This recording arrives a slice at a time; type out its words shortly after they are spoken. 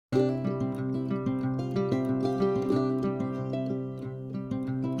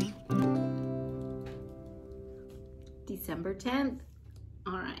10th.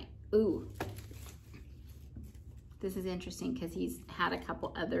 All right. Ooh. This is interesting because he's had a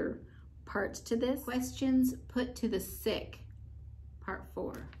couple other parts to this. Questions put to the sick, part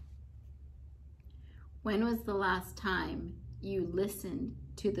 4. When was the last time you listened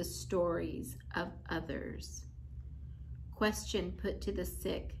to the stories of others? Question put to the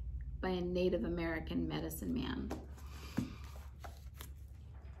sick by a Native American medicine man.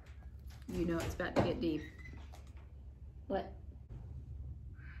 You know it's about to get deep. What?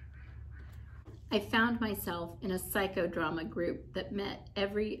 I found myself in a psychodrama group that met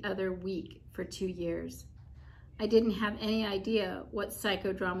every other week for 2 years. I didn't have any idea what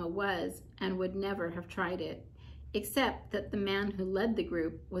psychodrama was and would never have tried it, except that the man who led the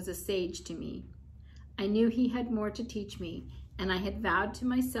group was a sage to me. I knew he had more to teach me, and I had vowed to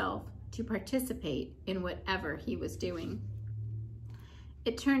myself to participate in whatever he was doing.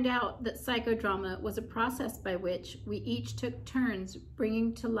 It turned out that psychodrama was a process by which we each took turns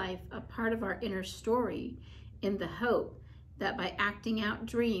bringing to life a part of our inner story in the hope that by acting out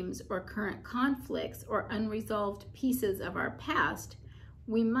dreams or current conflicts or unresolved pieces of our past,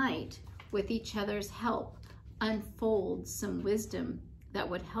 we might, with each other's help, unfold some wisdom that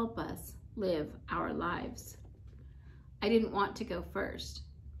would help us live our lives. I didn't want to go first,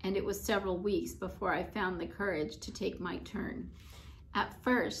 and it was several weeks before I found the courage to take my turn. At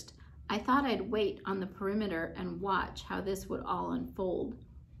first, I thought I'd wait on the perimeter and watch how this would all unfold.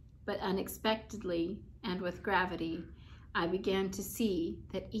 But unexpectedly, and with gravity, I began to see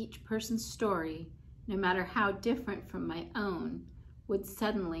that each person's story, no matter how different from my own, would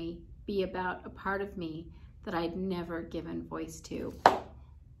suddenly be about a part of me that I'd never given voice to.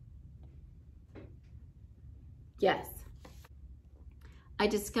 Yes. I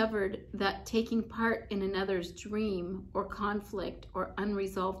discovered that taking part in another's dream or conflict or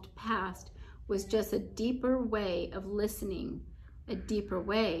unresolved past was just a deeper way of listening, a deeper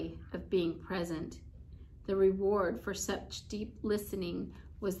way of being present. The reward for such deep listening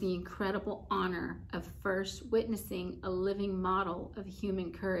was the incredible honor of first witnessing a living model of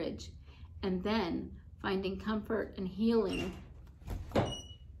human courage, and then finding comfort and healing.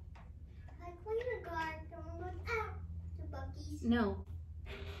 No.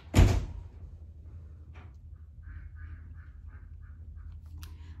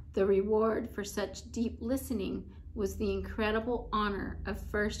 The reward for such deep listening was the incredible honor of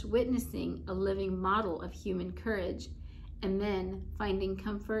first witnessing a living model of human courage, and then finding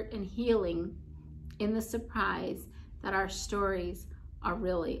comfort and healing in the surprise that our stories are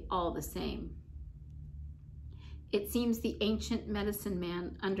really all the same. It seems the ancient medicine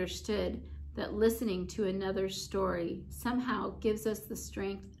man understood that listening to another's story somehow gives us the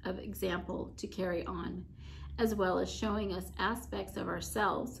strength of example to carry on, as well as showing us aspects of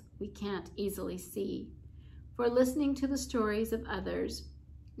ourselves we can't easily see. For listening to the stories of others,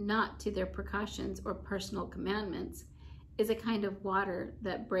 not to their precautions or personal commandments, is a kind of water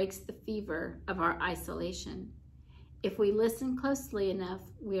that breaks the fever of our isolation. If we listen closely enough,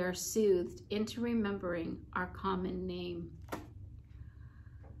 we are soothed into remembering our common name.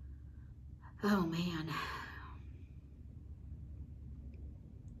 Oh man.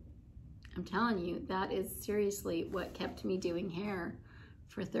 I'm telling you, that is seriously what kept me doing hair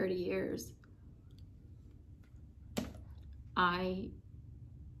for 30 years. I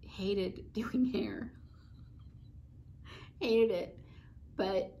hated doing hair. Hated it.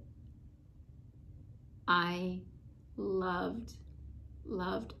 But I loved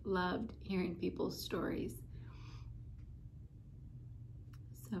hearing people's stories.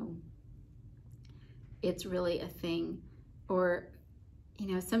 So it's really a thing. Or,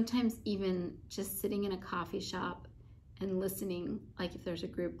 you know, sometimes even just sitting in a coffee shop and listening, like if there's a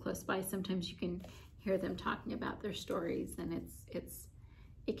group close by, sometimes you can hear them talking about their stories, and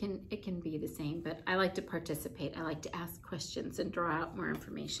it can be the same. But I like to participate. I like to ask questions and draw out more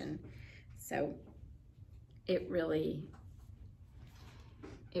information. So it really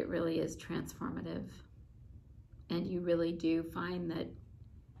is transformative. And you really do find that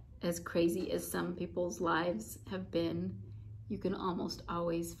as crazy as some people's lives have been, you can almost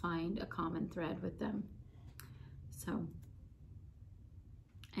always find a common thread with them. So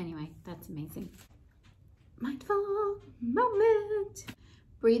anyway, that's amazing. Mindful moment.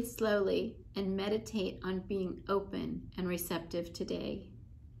 Breathe slowly and meditate on being open and receptive today.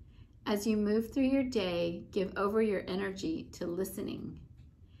 As you move through your day, give over your energy to listening.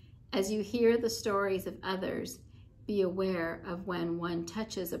 As you hear the stories of others, be aware of when one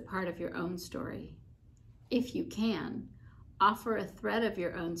touches a part of your own story. If you can, offer a thread of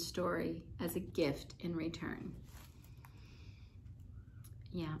your own story as a gift in return.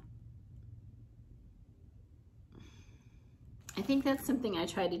 Yeah. I think that's something I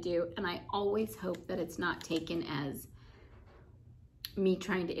try to do, and I always hope that it's not taken as me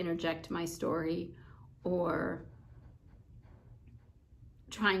trying to interject my story or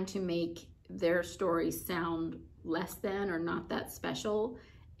trying to make their story sound less than or not that special.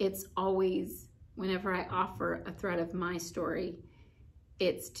 It's always, whenever I offer a thread of my story,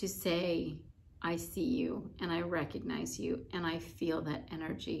 it's to say, I see you and I recognize you and I feel that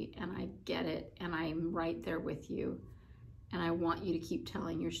energy and I get it and I'm right there with you. And I want you to keep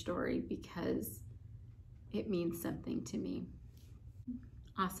telling your story because it means something to me.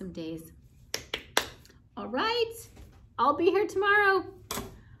 Awesome days. All right, I'll be here tomorrow.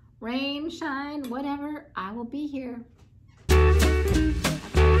 Rain, shine, whatever, I will be here.